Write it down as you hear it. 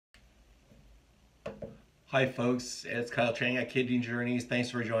Hi, folks. It's Kyle Chang at Kidney Journeys. Thanks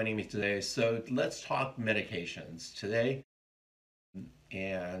for joining me today. So, let's talk medications today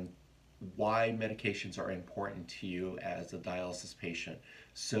and why medications are important to you as a dialysis patient.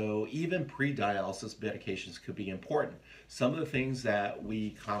 So, even pre dialysis medications could be important. Some of the things that we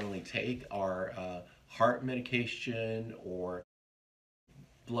commonly take are heart medication or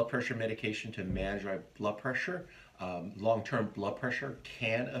blood pressure medication to manage our blood pressure. Long term blood pressure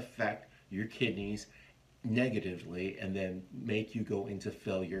can affect your kidneys negatively and then make you go into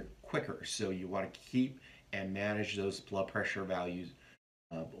failure quicker. So you want to keep and manage those blood pressure values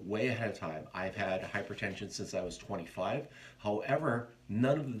way ahead of time. I've had hypertension since I was 25. However,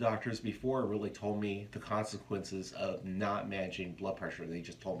 none of the doctors before really told me the consequences of not managing blood pressure. They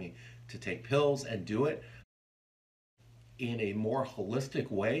just told me to take pills and do it in a more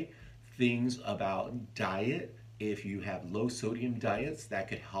holistic way. Things about diet, if you have low sodium diets, that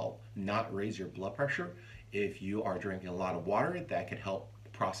could help not raise your blood pressure. If you are drinking a lot of water, that could help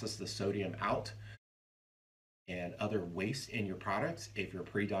process the sodium out and other waste in your products if you're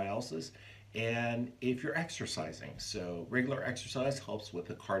pre-dialysis, and if you're exercising. So regular exercise helps with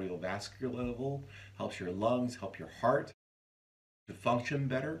the cardiovascular level, helps your lungs, help your heart to function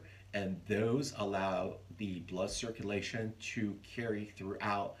better, and those allow the blood circulation to carry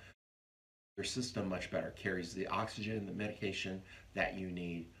throughout your system much better, carries the oxygen, the medication that you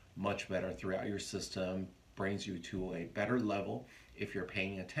need much better throughout your system, brings you to a better level if you're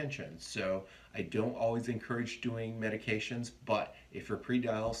paying attention. So I don't always encourage doing medications, but if you're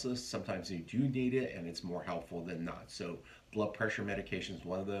pre-dialysis, sometimes you do need it and it's more helpful than not. So blood pressure medication is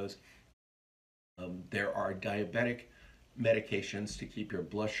one of those. There are diabetic medications to keep your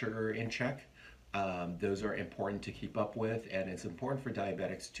blood sugar in check. Those are important to keep up with, and it's important for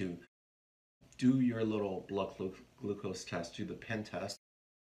diabetics to do your little blood glucose test, do the pen test.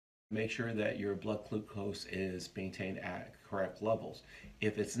 Make sure that your blood glucose is maintained at correct levels.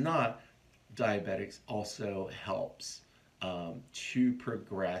 If it's not, diabetics also helps to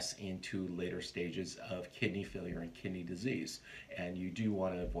progress into later stages of kidney failure and kidney disease, and you do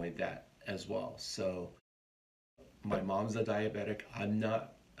want to avoid that as well. So my mom's a diabetic. I'm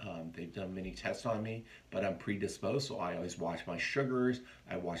not. They've done many tests on me, but I'm predisposed, so I always watch my sugars.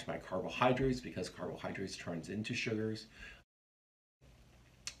 I watch my carbohydrates because carbohydrates turns into sugars.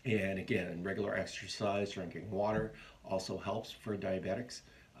 And again, regular exercise, drinking water also helps for diabetics.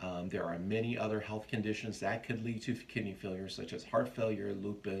 There are many other health conditions that could lead to kidney failure, such as heart failure,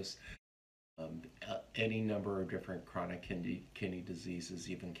 lupus, any number of different chronic kidney diseases,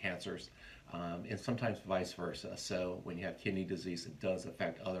 even cancers, and sometimes vice versa. So when you have kidney disease, it does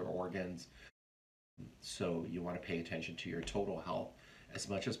affect other organs. So you want to pay attention to your total health as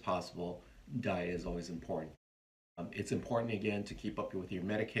much as possible. Diet is always important. It's important again to keep up with your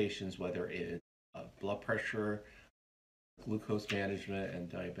medications, whether it's blood pressure, glucose management, and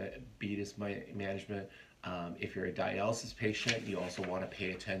diabetes management. If you're a dialysis patient, you also want to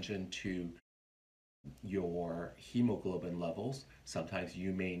pay attention to your hemoglobin levels. Sometimes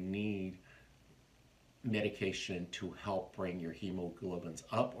you may need medication to help bring your hemoglobins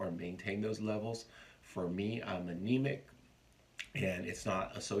up or maintain those levels. For me, I'm anemic, and it's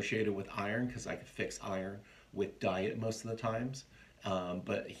not associated with iron because I can fix iron with diet most of the times.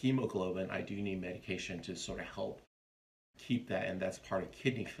 But hemoglobin, I do need medication to sort of help keep that, and that's part of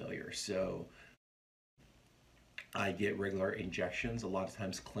kidney failure. So I get regular injections. A lot of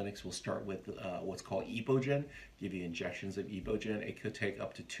times clinics will start with what's called Epogen, give you injections of Epogen. It could take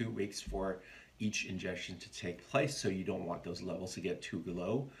up to 2 weeks for each injection to take place, so you don't want those levels to get too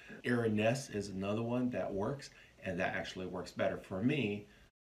low. Araness is another one that works, and that actually works better for me.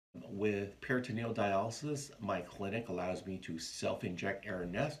 With peritoneal dialysis, my clinic allows me to self-inject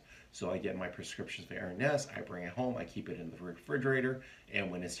Araness. So I get my prescriptions for Araness, I bring it home, I keep it in the refrigerator, and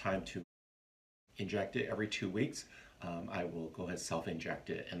when it's time to inject it every 2 weeks, I will go ahead and self-inject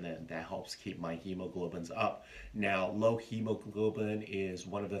it, and then that helps keep my hemoglobins up. Now, low hemoglobin is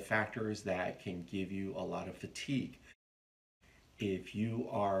one of the factors that can give you a lot of fatigue. If you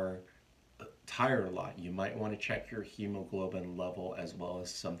are tired a lot, you might want to check your hemoglobin level as well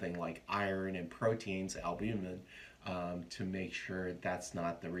as something like iron and proteins, albumin, to make sure that's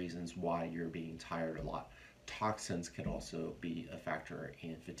not the reasons why you're being tired a lot. Toxins can also be a factor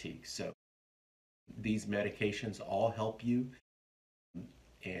in fatigue. So these medications all help you.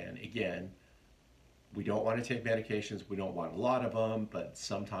 And again, we don't want to take medications. We don't want a lot of them, but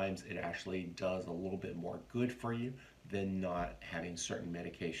sometimes it actually does a little bit more good for you than not having certain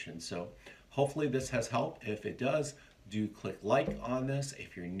medications. So hopefully this has helped. If it does, do click like on this.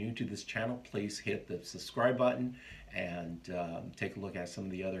 If you're new to this channel, please hit the subscribe button and take a look at some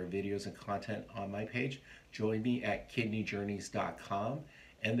of the other videos and content on my page. Join me at kidneyjourneys.com.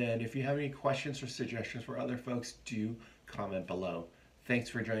 And then if you have any questions or suggestions for other folks, do comment below. Thanks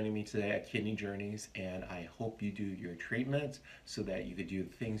for joining me today at Kidney Journeys, and I hope you do your treatments so that you could do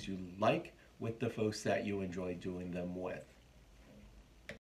the things you like with the folks that you enjoy doing them with.